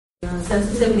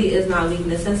Sensitivity is not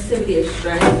weakness. Sensitivity is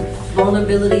strength.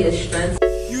 Vulnerability is strength.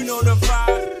 You know the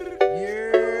vibe.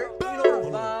 Yeah, you know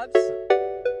the vibes.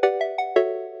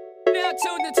 Now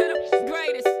tuned into the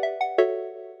greatest.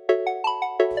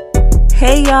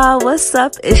 Hey y'all, what's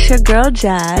up? It's your girl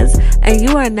Jazz, and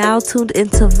you are now tuned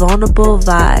into Vulnerable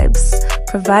Vibes,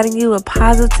 providing you with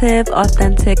positive,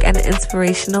 authentic, and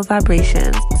inspirational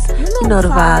vibrations. You know the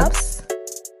vibes.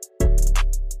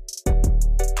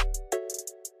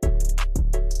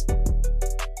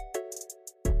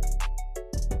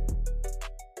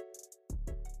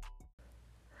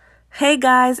 Hey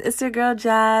guys, it's your girl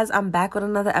Jazz. I'm back with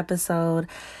another episode,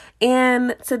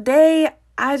 and today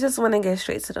I just want to get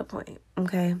straight to the point,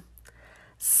 okay?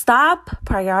 Stop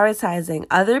prioritizing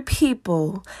other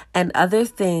people and other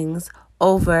things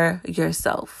over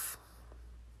yourself.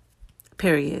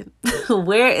 Period.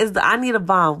 I need a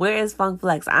bomb. Where is Funk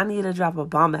Flex? I need to drop a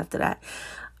bomb after that.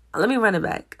 Let me run it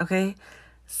back, okay?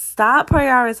 Stop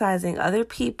prioritizing other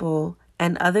people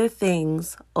and other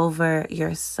things over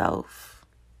yourself.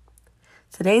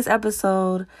 Today's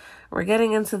episode, we're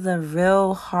getting into the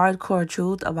real hardcore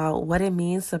truth about what it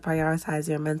means to prioritize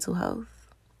your mental health.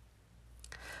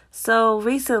 So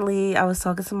recently, I was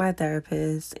talking to my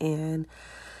therapist, and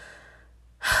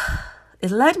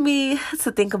it led me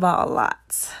to think about a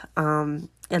lot.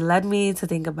 It led me to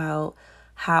think about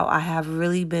how I have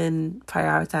really been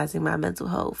prioritizing my mental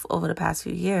health over the past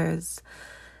few years.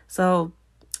 So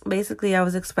basically, I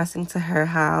was expressing to her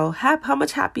how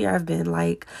much happier I've been.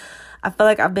 Like, I feel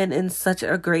like I've been in such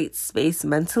a great space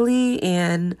mentally,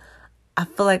 and I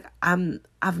feel like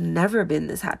I've never been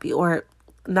this happy, or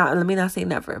not, let me not say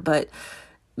never, but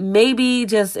maybe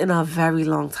just in a very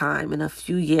long time, in a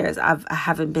few years, I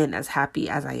haven't been as happy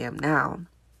as I am now.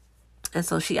 And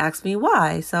so she asked me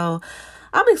why. So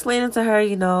I'm explaining to her,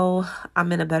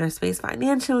 I'm in a better space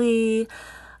financially.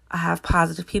 I have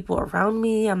positive people around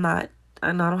me. I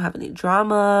don't have any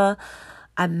drama.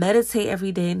 I meditate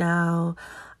every day now.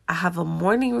 I have a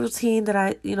morning routine that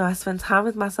I spend time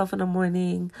with myself in the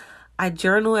morning. I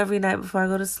journal every night before I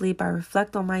go to sleep. I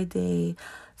reflect on my day.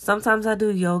 Sometimes I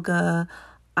do yoga.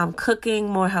 I'm cooking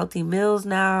more healthy meals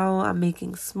now. I'm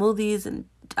making smoothies, and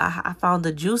I found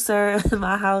a juicer in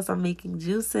my house. I'm making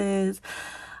juices.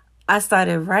 I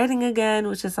started writing again,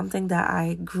 which is something that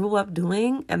I grew up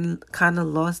doing and kind of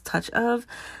lost touch of.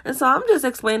 And so I'm just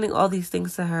explaining all these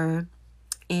things to her,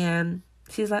 and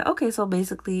she's like, okay, so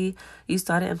basically you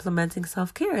started implementing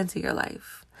self-care into your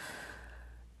life.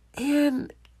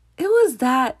 And it was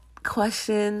that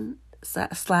question /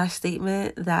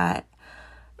 statement that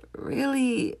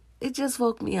really, it just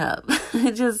woke me up.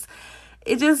 It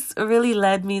just really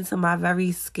led me to my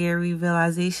very scary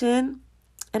realization.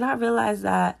 And I realized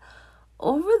that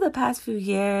over the past few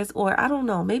years, or I don't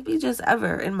know, maybe just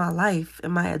ever in my life,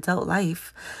 in my adult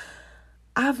life,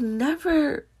 I've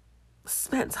never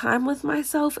spent time with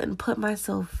myself and put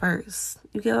myself first.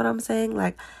 You get what I'm saying?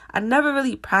 Like, I never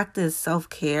really practiced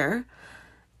self-care.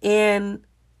 And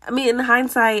I mean, in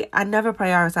hindsight, I never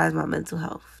prioritized my mental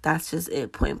health. That's just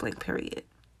it, point blank, period.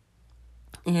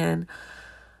 And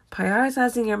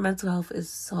prioritizing your mental health is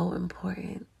so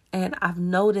important. And I've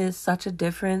noticed such a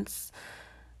difference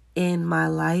in my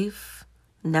life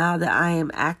now that I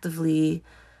am actively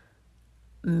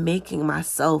making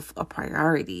myself a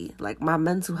priority. Like, my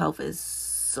mental health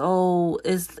is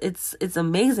it's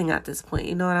amazing at this point.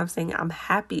 You know what I'm saying? I'm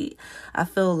happy. I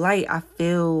feel light. I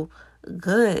feel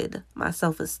good. My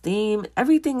self-esteem,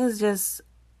 everything is just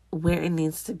where it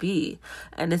needs to be.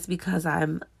 And it's because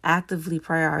I'm actively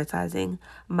prioritizing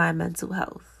my mental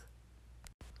health.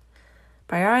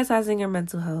 Prioritizing your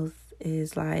mental health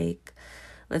is like,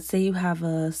 let's say you have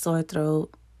a sore throat,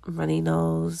 runny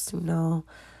nose,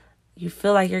 you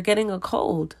feel like you're getting a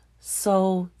cold.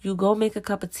 So you go make a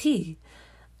cup of tea.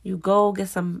 You go get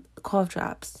some cough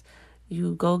drops.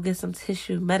 You go get some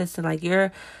tissue medicine. Like,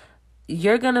 you're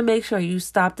going to make sure you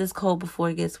stop this cold before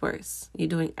it gets worse. You're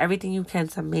doing everything you can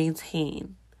to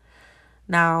maintain.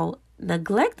 Now,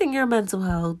 neglecting your mental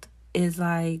health is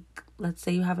like, let's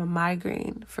say you have a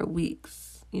migraine for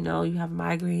weeks. You have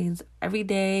migraines every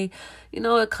day.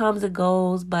 It comes and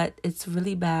goes, but it's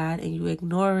really bad, and you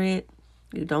ignore it.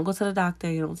 You don't go to the doctor.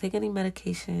 You don't take any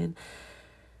medication.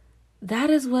 That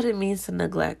is what it means to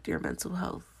neglect your mental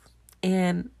health.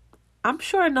 And I'm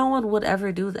sure no one would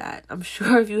ever do that. I'm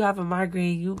sure if you have a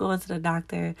migraine, you go into the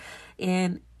doctor.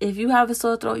 And if you have a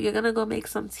sore throat, you're going to go make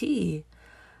some tea.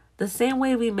 The same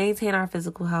way we maintain our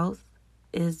physical health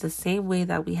is the same way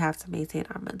that we have to maintain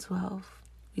our mental health.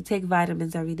 We take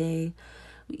vitamins every day.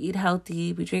 We eat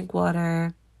healthy. We drink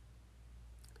water.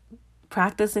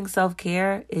 Practicing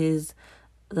self-care is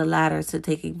the latter to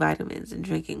taking vitamins and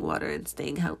drinking water and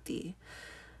staying healthy.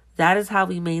 That is how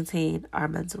we maintain our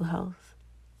mental health.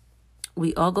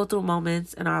 We all go through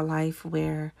moments in our life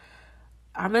where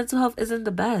our mental health isn't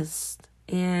the best.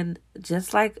 And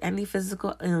just like any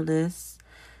physical illness,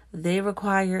 they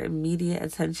require immediate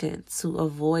attention to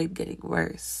avoid getting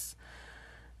worse.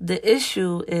 The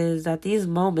issue is that these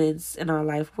moments in our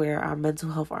life where our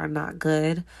mental health are not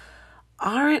good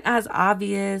aren't as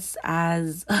obvious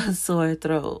as a sore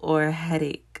throat or a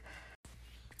headache.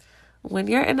 When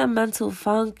you're in a mental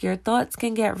funk, your thoughts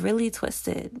can get really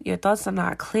twisted. Your thoughts are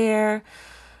not clear,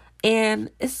 and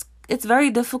it's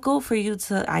very difficult for you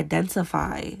to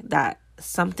identify that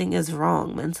something is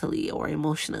wrong mentally or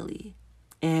emotionally.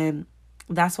 And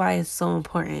that's why it's so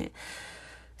important,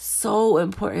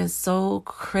 so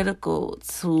critical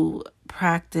to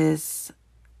practice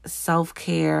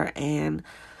self-care and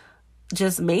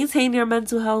just maintain your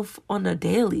mental health on a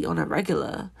daily, on a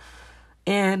regular.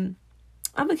 And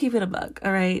I'm going to keep it a buck,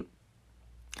 all right?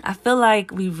 I feel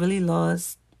like we really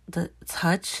lost the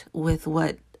touch with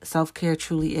what self-care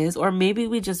truly is, or maybe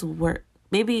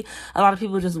maybe a lot of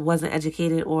people just wasn't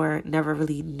educated or never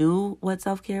really knew what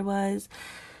self-care was.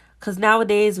 Because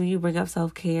nowadays, when you bring up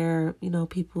self-care,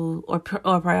 people or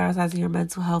prioritizing your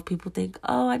mental health, people think,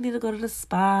 oh, I need to go to the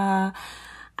spa.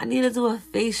 I need to do a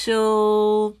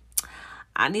facial.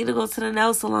 I need to go to the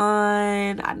nail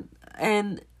salon.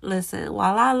 And listen,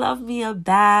 while I love me a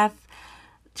bath,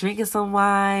 drinking some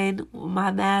wine, with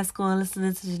my mask on,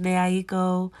 listening to Jhené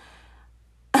Aiko,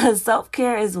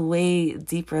 self-care is way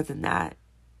deeper than that.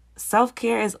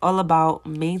 Self-care is all about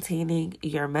maintaining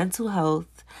your mental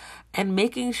health and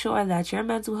making sure that your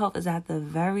mental health is at the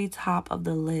very top of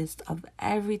the list of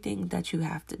everything that you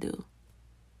have to do.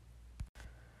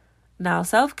 Now,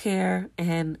 self-care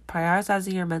and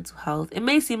prioritizing your mental health, it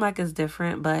may seem like it's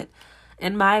different, but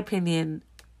in my opinion,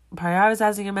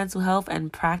 prioritizing your mental health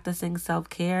and practicing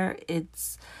self-care,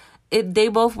 they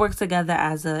both work together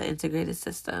as an integrated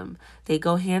system. They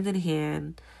go hand in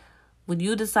hand. When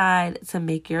you decide to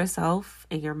make yourself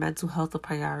and your mental health a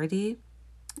priority,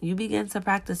 you begin to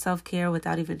practice self-care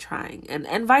without even trying,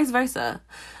 and vice versa.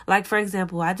 Like, for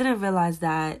example, I didn't realize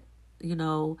that,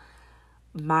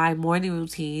 my morning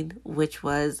routine, which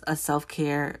was a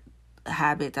self-care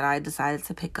habit that I decided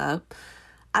to pick up,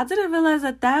 I didn't realize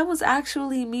that was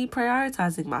actually me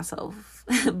prioritizing myself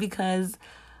because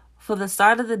for the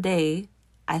start of the day,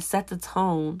 I set the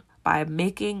tone by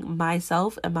making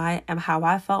myself and how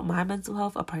I felt my mental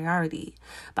health a priority,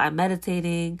 by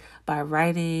meditating, by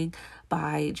writing,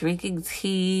 by drinking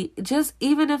tea. Just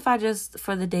even if I just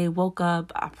for the day woke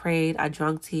up, I prayed, I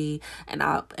drank tea, and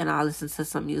I listened to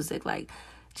some music. Like,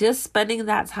 just spending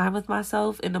that time with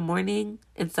myself in the morning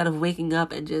instead of waking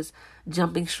up and just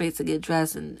jumping straight to get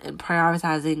dressed and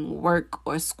prioritizing work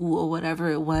or school or whatever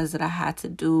it was that I had to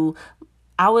do.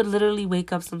 I would literally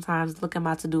wake up sometimes, look at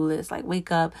my to-do list, like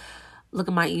wake up, look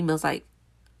at my emails, like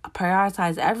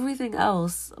prioritize everything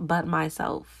else but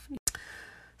myself.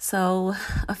 So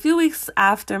a few weeks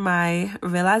after my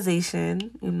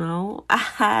realization, it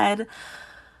was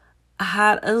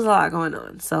a lot going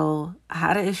on. So I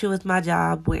had an issue with my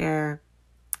job where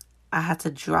I had to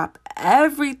drop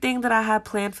everything that I had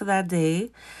planned for that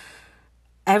day,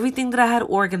 everything that I had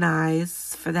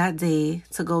organized for that day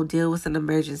to go deal with an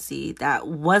emergency that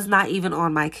was not even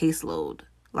on my caseload.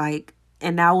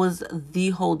 And that was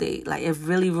the whole day. It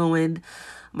really ruined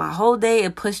my whole day.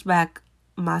 It pushed back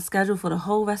my schedule for the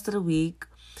whole rest of the week.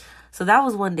 So that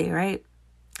was one day, right?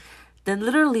 Then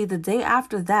literally the day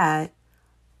after that,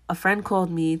 a friend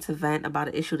called me to vent about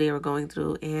an issue they were going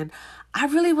through. And I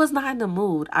really was not in the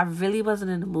mood. I really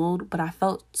wasn't in the mood, but I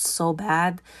felt so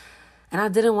bad. And I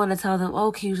didn't want to tell them,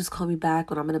 oh, can you just call me back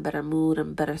when I'm in a better mood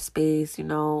and better space?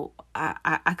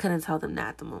 I couldn't tell them that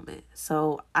at the moment.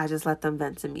 So I just let them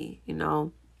vent to me,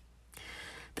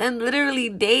 Then literally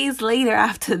days later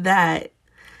after that,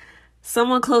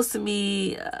 someone close to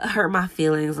me hurt my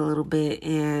feelings a little bit.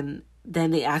 And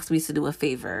then they asked me to do a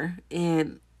favor.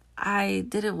 And I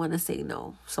didn't want to say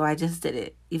no. So I just did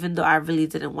it. Even though I really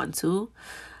didn't want to,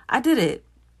 I did it.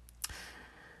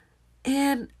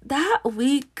 And that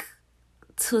week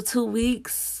to 2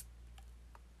 weeks,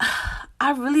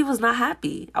 I really was not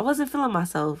happy. I wasn't feeling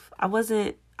myself. I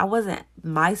wasn't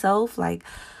myself.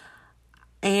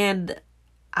 And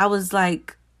I was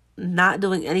not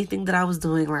doing anything that I was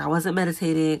doing. I wasn't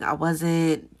meditating. I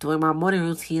wasn't doing my morning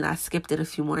routine. I skipped it a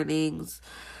few mornings.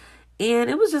 And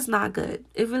it was just not good.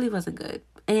 It really wasn't good.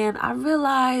 And I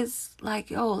realized, why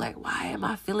am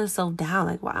I feeling so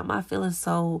down? Why am I feeling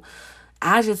so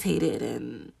agitated?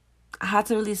 And I had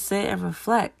to really sit and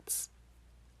reflect.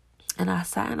 And I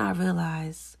sat and I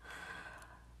realized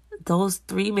those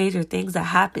three major things that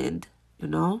happened,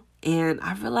 and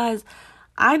I realized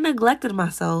I neglected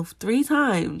myself 3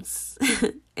 times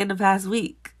in the past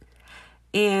week.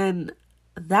 And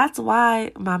that's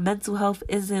why my mental health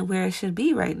isn't where it should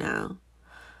be right now.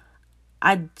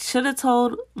 I should have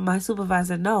told my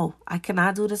supervisor, no, I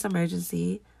cannot do this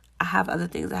emergency. I have other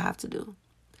things I have to do.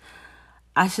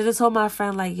 I should have told my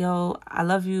friend, like, yo, I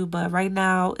love you, but right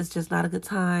now it's just not a good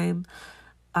time.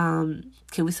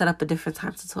 Can we set up a different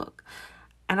time to talk?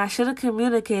 And I should have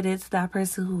communicated to that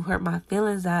person who hurt my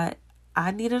feelings that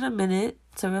I needed a minute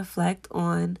to reflect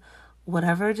on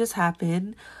whatever just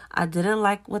happened. I didn't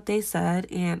like what they said,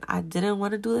 and I didn't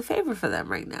want to do the favor for them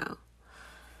right now.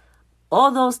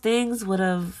 All those things would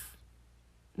have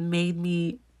made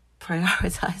me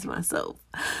prioritize myself.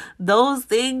 Those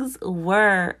things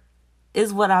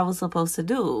is what I was supposed to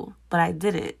do, but I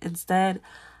didn't. Instead,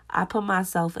 I put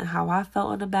myself and how I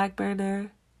felt on the back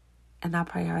burner, and I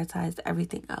prioritized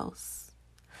everything else.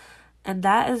 And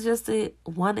that is just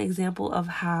one example of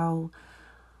how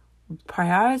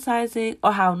prioritizing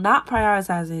or how not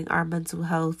prioritizing our mental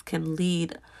health can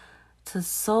lead to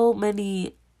so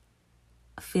many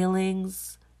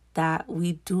feelings that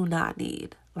we do not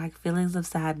need, like feelings of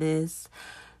sadness,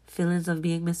 feelings of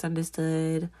being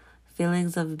misunderstood,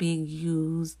 feelings of being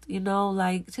used,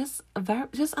 like just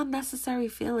unnecessary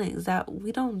feelings that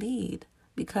we don't need.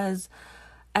 Because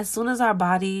as soon as our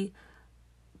body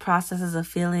processes a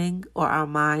feeling, or our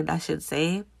mind, I should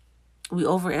say, we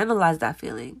overanalyze that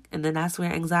feeling. And then that's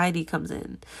where anxiety comes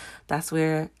in. That's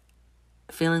where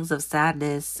feelings of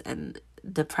sadness and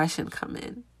depression come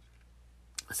in.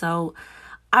 So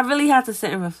I really had to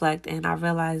sit and reflect, and I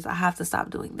realized I have to stop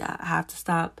doing that. I have to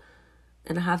stop,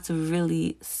 and I have to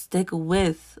really stick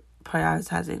with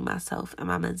prioritizing myself and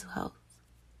my mental health.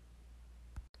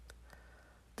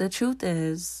 The truth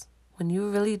is, when you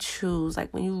really choose,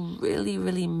 like when you really,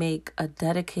 really make a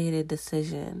dedicated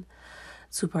decision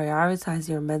to prioritize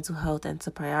your mental health and to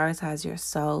prioritize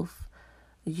yourself,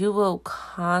 you will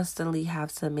constantly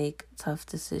have to make tough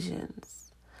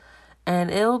decisions.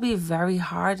 And it will be very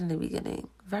hard in the beginning.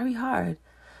 Very hard.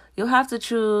 You'll have to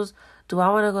choose, do I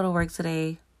want to go to work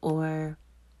today, or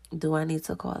do I need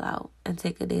to call out and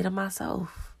take a day to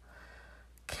myself?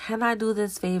 Can I do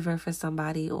this favor for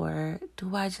somebody, or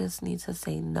do I just need to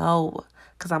say no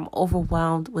because I'm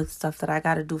overwhelmed with stuff that I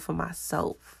got to do for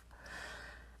myself?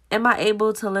 Am I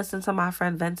able to listen to my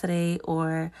friend vent today,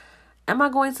 or am I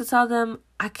going to tell them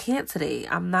I can't today?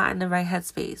 I'm not in the right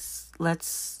headspace. Let's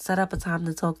set up a time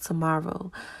to talk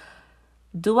tomorrow.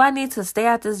 Do I need to stay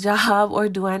at this job, or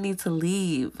do I need to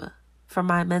leave for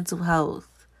my mental health?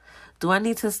 Do I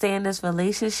need to stay in this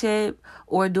relationship,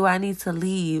 or do I need to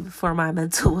leave for my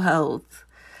mental health?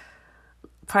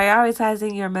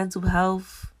 Prioritizing your mental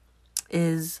health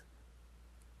is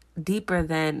deeper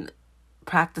than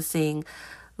practicing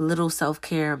little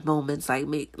self-care moments like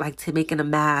making a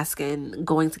mask and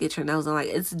going to get your nails done. Like,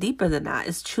 it's deeper than that.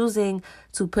 It's choosing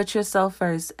to put yourself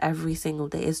first every single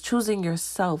day. It's choosing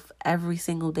yourself every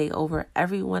single day over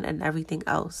everyone and everything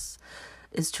else.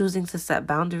 It's choosing to set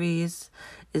boundaries.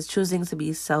 It's choosing to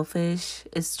be selfish.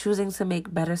 It's choosing to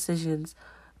make better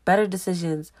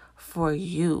decisions for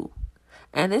you.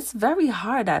 And it's very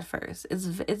hard at first. It's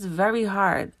very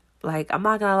hard. Like, I'm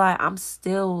not gonna lie, I'm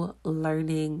still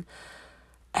learning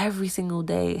every single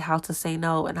day how to say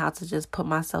no and how to just put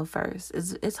myself first.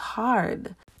 It's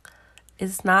hard.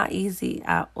 It's not easy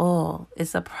at all.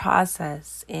 It's a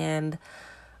process. And,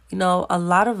 a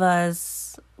lot of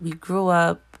us, we grew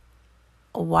up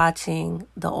watching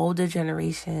the older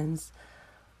generations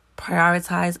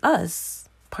prioritize us,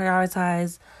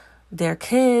 prioritize their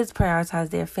kids, prioritize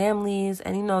their families.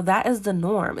 And, that is the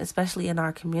norm, especially in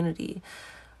our community.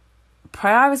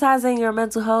 Prioritizing your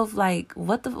mental health, like,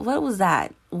 what was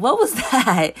that? What was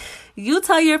that? You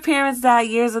tell your parents that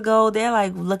years ago, they're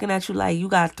like looking at you like you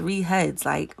got 3 heads.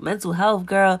 Like, mental health,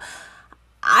 girl,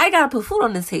 I gotta put food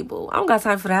on this table. I don't got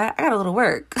time for that. I gotta go to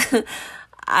work.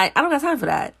 I don't got time for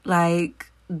that.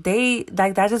 Like,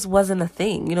 that just wasn't a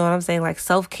thing. You know what I'm saying? Like,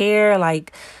 self-care,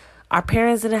 like, our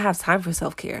parents didn't have time for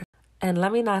self-care. And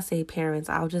let me not say parents,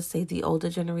 I'll just say the older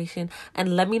generation.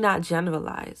 And let me not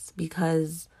generalize,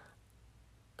 because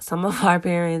some of our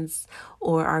parents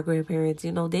or our grandparents,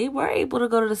 they were able to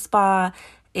go to the spa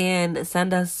and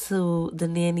send us to the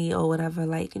nanny or whatever.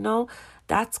 Like,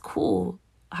 that's cool.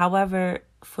 However,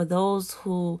 for those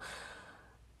who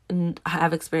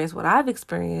have experienced what I've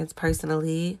experienced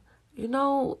personally,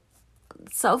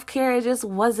 self-care just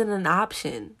wasn't an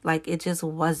option. Like, it just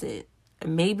wasn't.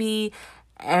 Maybe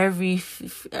every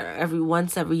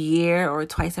once every year or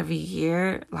twice every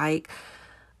year. Like,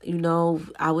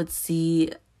 I would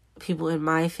see people in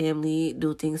my family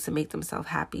do things to make themselves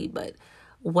happy, but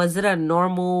was it a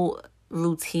normal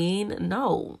routine?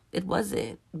 No, it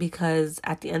wasn't, because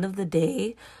at the end of the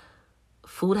day,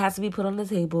 food has to be put on the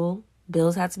table,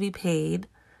 bills have to be paid,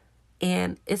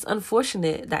 and it's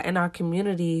unfortunate that in our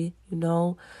community,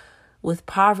 with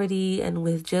poverty and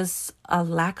with just a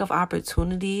lack of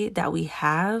opportunity that we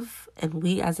have, and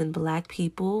we as in Black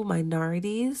people,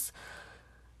 minorities,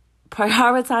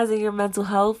 prioritizing your mental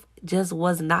health just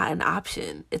was not an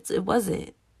option. It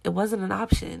wasn't an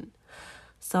option.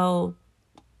 So,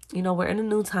 we're in a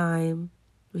new time.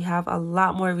 We have a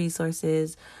lot more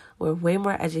resources. We're way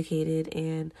more educated,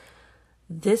 and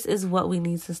this is what we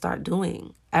need to start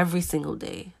doing every single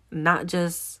day, not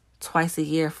just twice a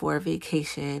year for a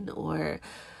vacation, or,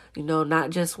 not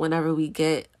just whenever we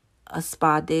get a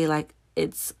spa day. Like,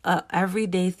 it's a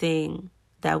everyday thing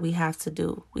that we have to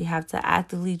do. We have to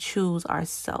actively choose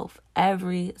ourselves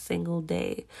every single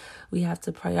day. We have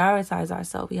to prioritize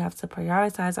ourselves. We have to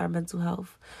prioritize our mental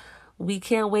health. We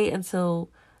can't wait until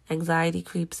anxiety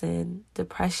creeps in,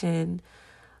 depression,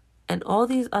 and all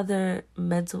these other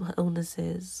mental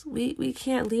illnesses. We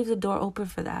can't leave the door open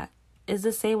for that. It's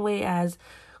the same way as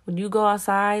when you go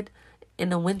outside in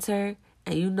the winter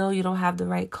and you don't have the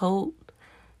right coat.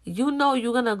 You're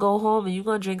going to go home and you're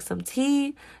going to drink some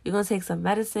tea. You're going to take some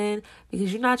medicine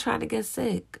because you're not trying to get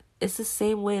sick. It's the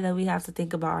same way that we have to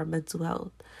think about our mental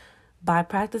health. By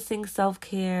practicing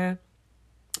self-care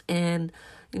and,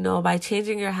 by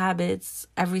changing your habits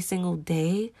every single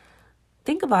day,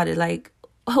 think about it. Like,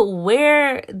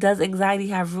 where does anxiety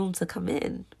have room to come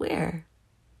in? Where?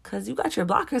 Because you got your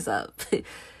blockers up.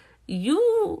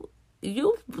 You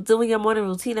doing your morning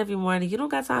routine every morning. You don't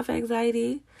got time for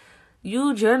anxiety.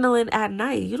 You journaling at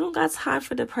night. You don't got time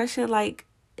for depression. Like,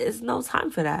 it's no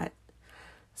time for that.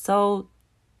 So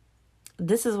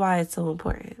this is why it's so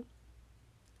important.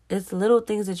 It's little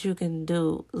things that you can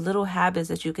do, little habits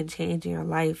that you can change in your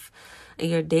life, in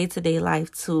your day-to-day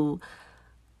life, to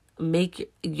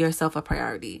make yourself a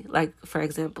priority. Like, for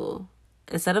example,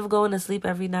 instead of going to sleep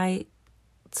every night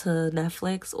to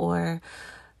Netflix or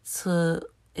to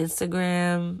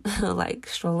Instagram, like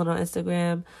strolling on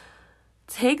Instagram,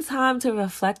 take time to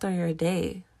reflect on your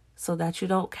day so that you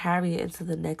don't carry it into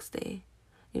the next day.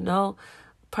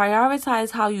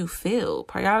 Prioritize how you feel.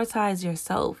 Prioritize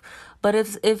yourself. But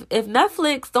if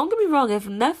Netflix, don't get me wrong, if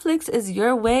Netflix is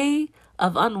your way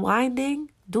of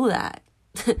unwinding, do that.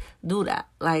 Do that.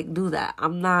 Like, do that.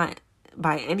 I'm not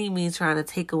by any means trying to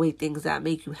take away things that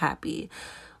make you happy.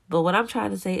 But what I'm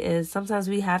trying to say is sometimes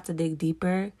we have to dig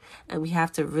deeper and we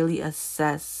have to really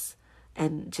assess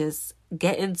and just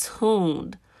get in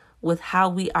tune with how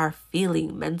we are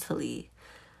feeling mentally.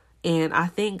 And I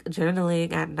think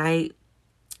journaling at night,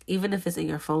 even if it's in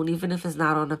your phone, even if it's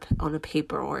not on a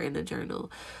paper or in a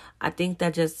journal, I think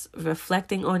that just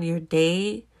reflecting on your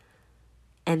day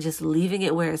and just leaving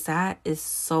it where it's at is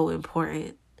so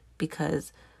important,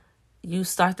 because you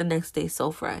start the next day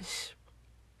so fresh.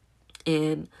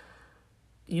 And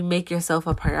you make yourself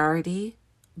a priority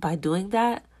by doing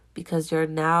that, because you're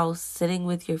now sitting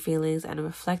with your feelings and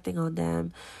reflecting on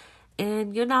them,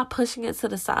 and you're not pushing it to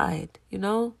the side,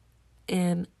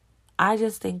 And I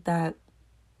just think that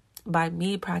by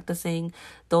me practicing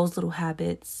those little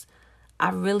habits, I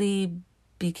really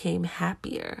became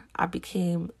happier. I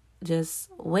became just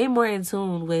way more in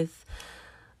tune with,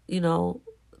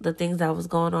 the things that was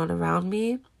going on around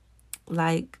me.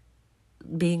 Like,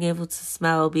 being able to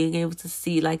smell, being able to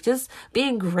see, like, just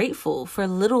being grateful for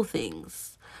little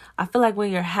things. I feel like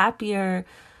when you're happier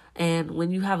and when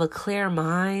you have a clear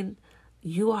mind,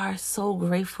 you are so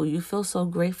grateful. You feel so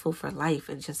grateful for life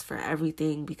and just for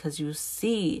everything, because you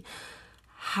see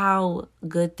how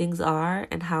good things are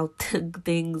and how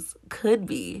things could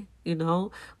be,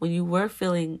 when you were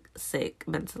feeling sick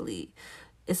mentally.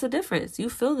 It's a difference. You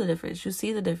feel the difference. You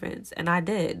see the difference. And I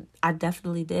did. I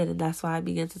definitely did. And that's why I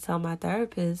began to tell my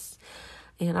therapist.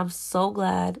 And I'm so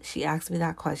glad she asked me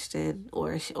that question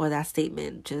or that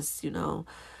statement. Just,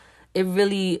 it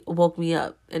really woke me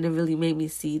up, and it really made me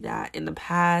see that in the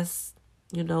past,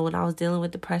 when I was dealing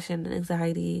with depression and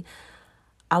anxiety,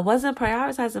 I wasn't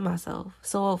prioritizing myself.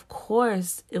 So, of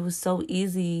course, it was so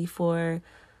easy for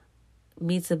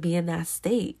me to be in that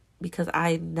state, because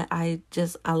I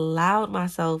just allowed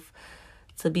myself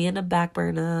to be in the back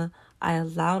burner. I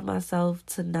allowed myself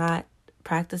to not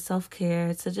practice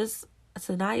self-care,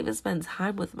 to not even spend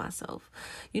time with myself.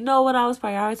 You know what I was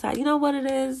prioritizing? You know what it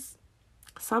is?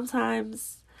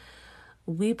 Sometimes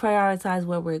we prioritize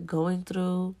what we're going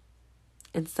through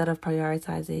instead of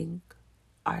prioritizing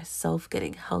ourself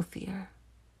getting healthier.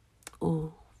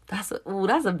 That's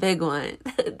a big one.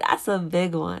 That's a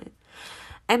big one.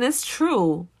 And it's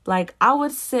true. Like, I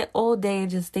would sit all day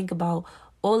and just think about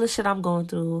all the shit I'm going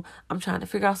through. I'm trying to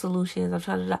figure out solutions.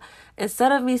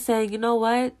 Instead of me saying, you know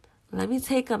what? Let me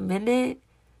take a minute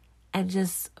and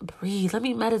just breathe. Let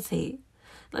me meditate.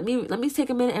 Let me take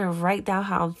a minute and write down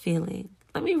how I'm feeling.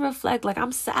 Let me reflect. Like,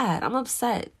 I'm sad. I'm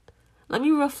upset. Let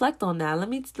me reflect on that. Let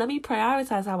me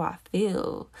prioritize how I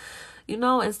feel.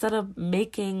 Instead of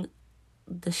making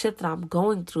the shit that I'm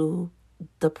going through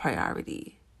the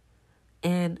priority.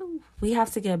 And we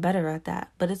have to get better at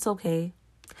that. But it's okay.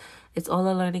 It's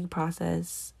all a learning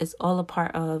process. It's all a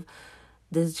part of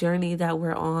this journey that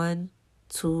we're on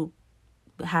to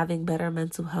having better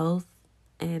mental health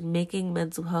and making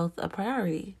mental health a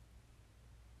priority.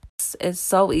 It's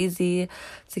so easy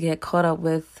to get caught up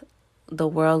with the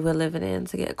world we're living in,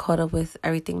 to get caught up with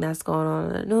everything that's going on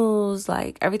in the news,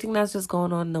 like everything that's just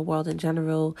going on in the world in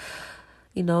general.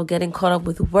 Getting caught up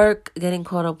with work, getting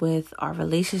caught up with our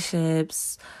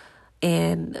relationships,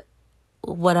 and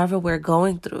whatever we're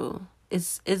going through.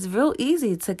 It's real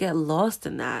easy to get lost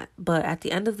in that. But at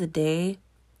the end of the day,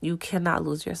 you cannot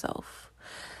lose yourself.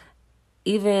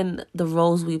 Even the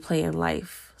roles we play in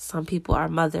life. Some people are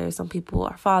mothers, some people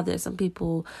are fathers, some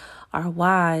people are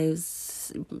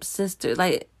wives, sisters.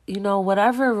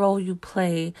 Whatever role you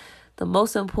play, the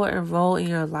most important role in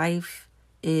your life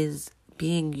is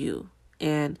being you.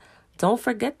 And don't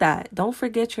forget that. Don't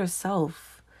forget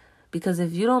yourself. Because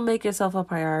if you don't make yourself a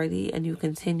priority and you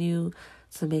continue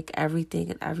to make everything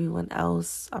and everyone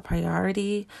else a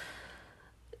priority,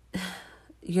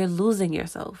 you're losing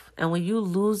yourself. And when you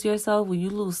lose yourself, when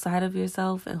you lose sight of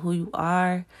yourself and who you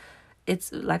are,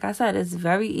 it's, like I said, it's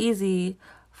very easy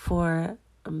for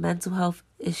mental health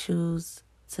issues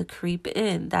to creep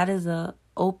in. That is an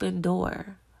open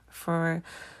door for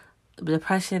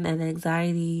depression and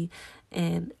anxiety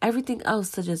and everything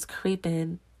else to just creep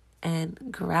in and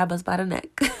grab us by the neck.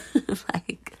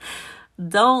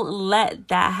 Don't let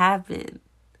that happen.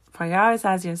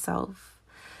 Prioritize yourself.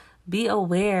 Be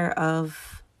aware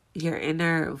of your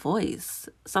inner voice.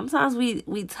 Sometimes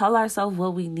we tell ourselves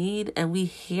what we need and we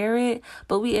hear it,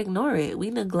 but we ignore it. We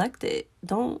neglect it.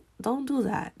 Don't do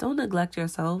that. Don't neglect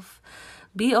yourself.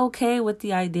 Be okay with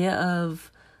the idea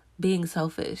of being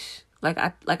selfish.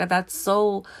 That's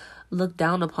so looked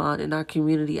down upon in our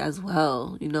community as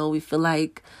well. We feel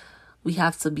like we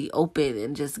have to be open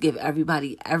and just give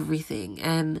everybody everything.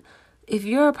 And if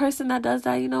you're a person that does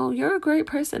that, you're a great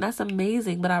person. That's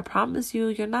amazing. But I promise you,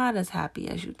 you're not as happy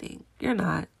as you think. You're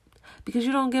not. Because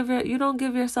you don't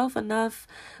give yourself enough,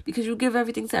 because you give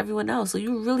everything to everyone else. So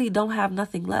you really don't have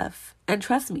nothing left. And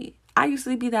trust me, I used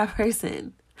to be that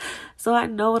person. So I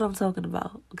know what I'm talking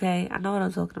about. Okay? I know what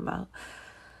I'm talking about.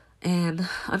 And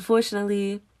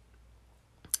unfortunately,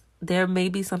 there may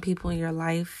be some people in your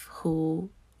life who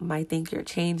might think you're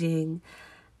changing.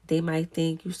 They might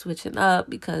think you're switching up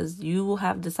because you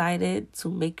have decided to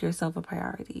make yourself a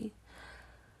priority.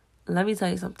 Let me tell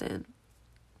you something.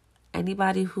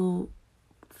 Anybody who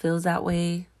feels that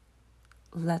way,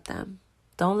 let them.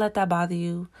 Don't let that bother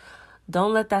you.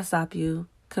 Don't let that stop you.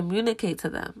 Communicate to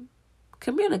them.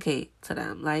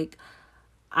 Like,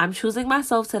 I'm choosing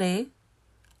myself today.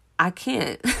 I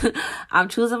can't. I'm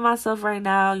choosing myself right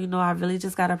now. I really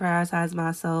just got to prioritize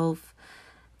myself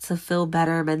to feel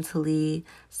better mentally.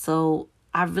 So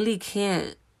I really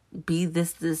can't be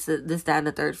this, that, and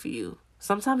the third for you.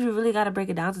 Sometimes you really got to break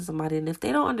it down to somebody. And if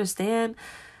they don't understand,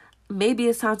 maybe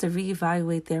it's time to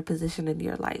reevaluate their position in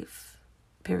your life.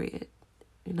 Period.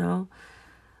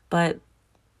 But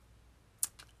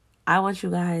I want you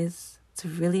guys to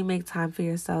really make time for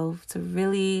yourself, to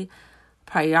really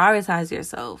prioritize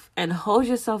yourself and hold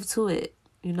yourself to it.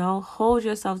 Hold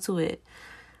yourself to it.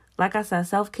 Like I said,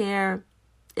 self-care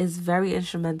is very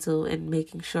instrumental in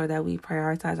making sure that we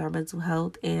prioritize our mental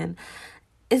health. And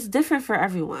it's different for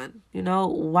everyone.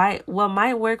 What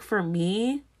might work for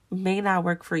me may not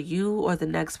work for you or the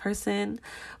next person.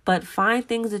 But find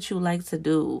things that you like to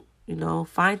do.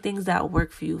 Find things that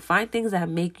work for you. Find things that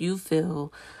make you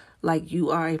feel like you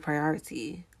are a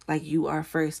priority. Like you are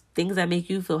first. Things that make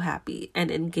you feel happy.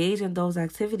 And engage in those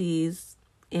activities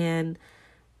and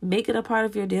make it a part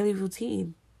of your daily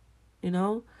routine.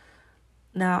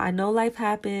 Now, I know life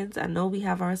happens. I know we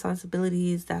have our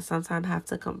responsibilities that sometimes have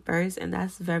to come first, and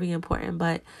that's very important.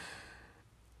 But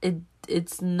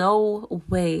it's no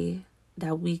way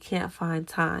that we can't find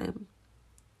time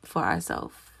for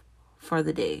ourselves for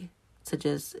the day to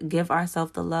just give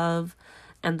ourselves the love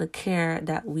and the care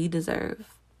that we deserve.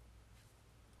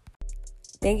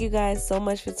 Thank you guys so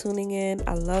much for tuning in.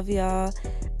 I love y'all.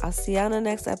 I'll see y'all on the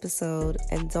next episode.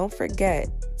 And don't forget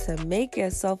to make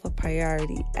yourself a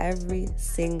priority every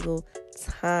single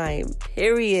time.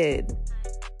 Period.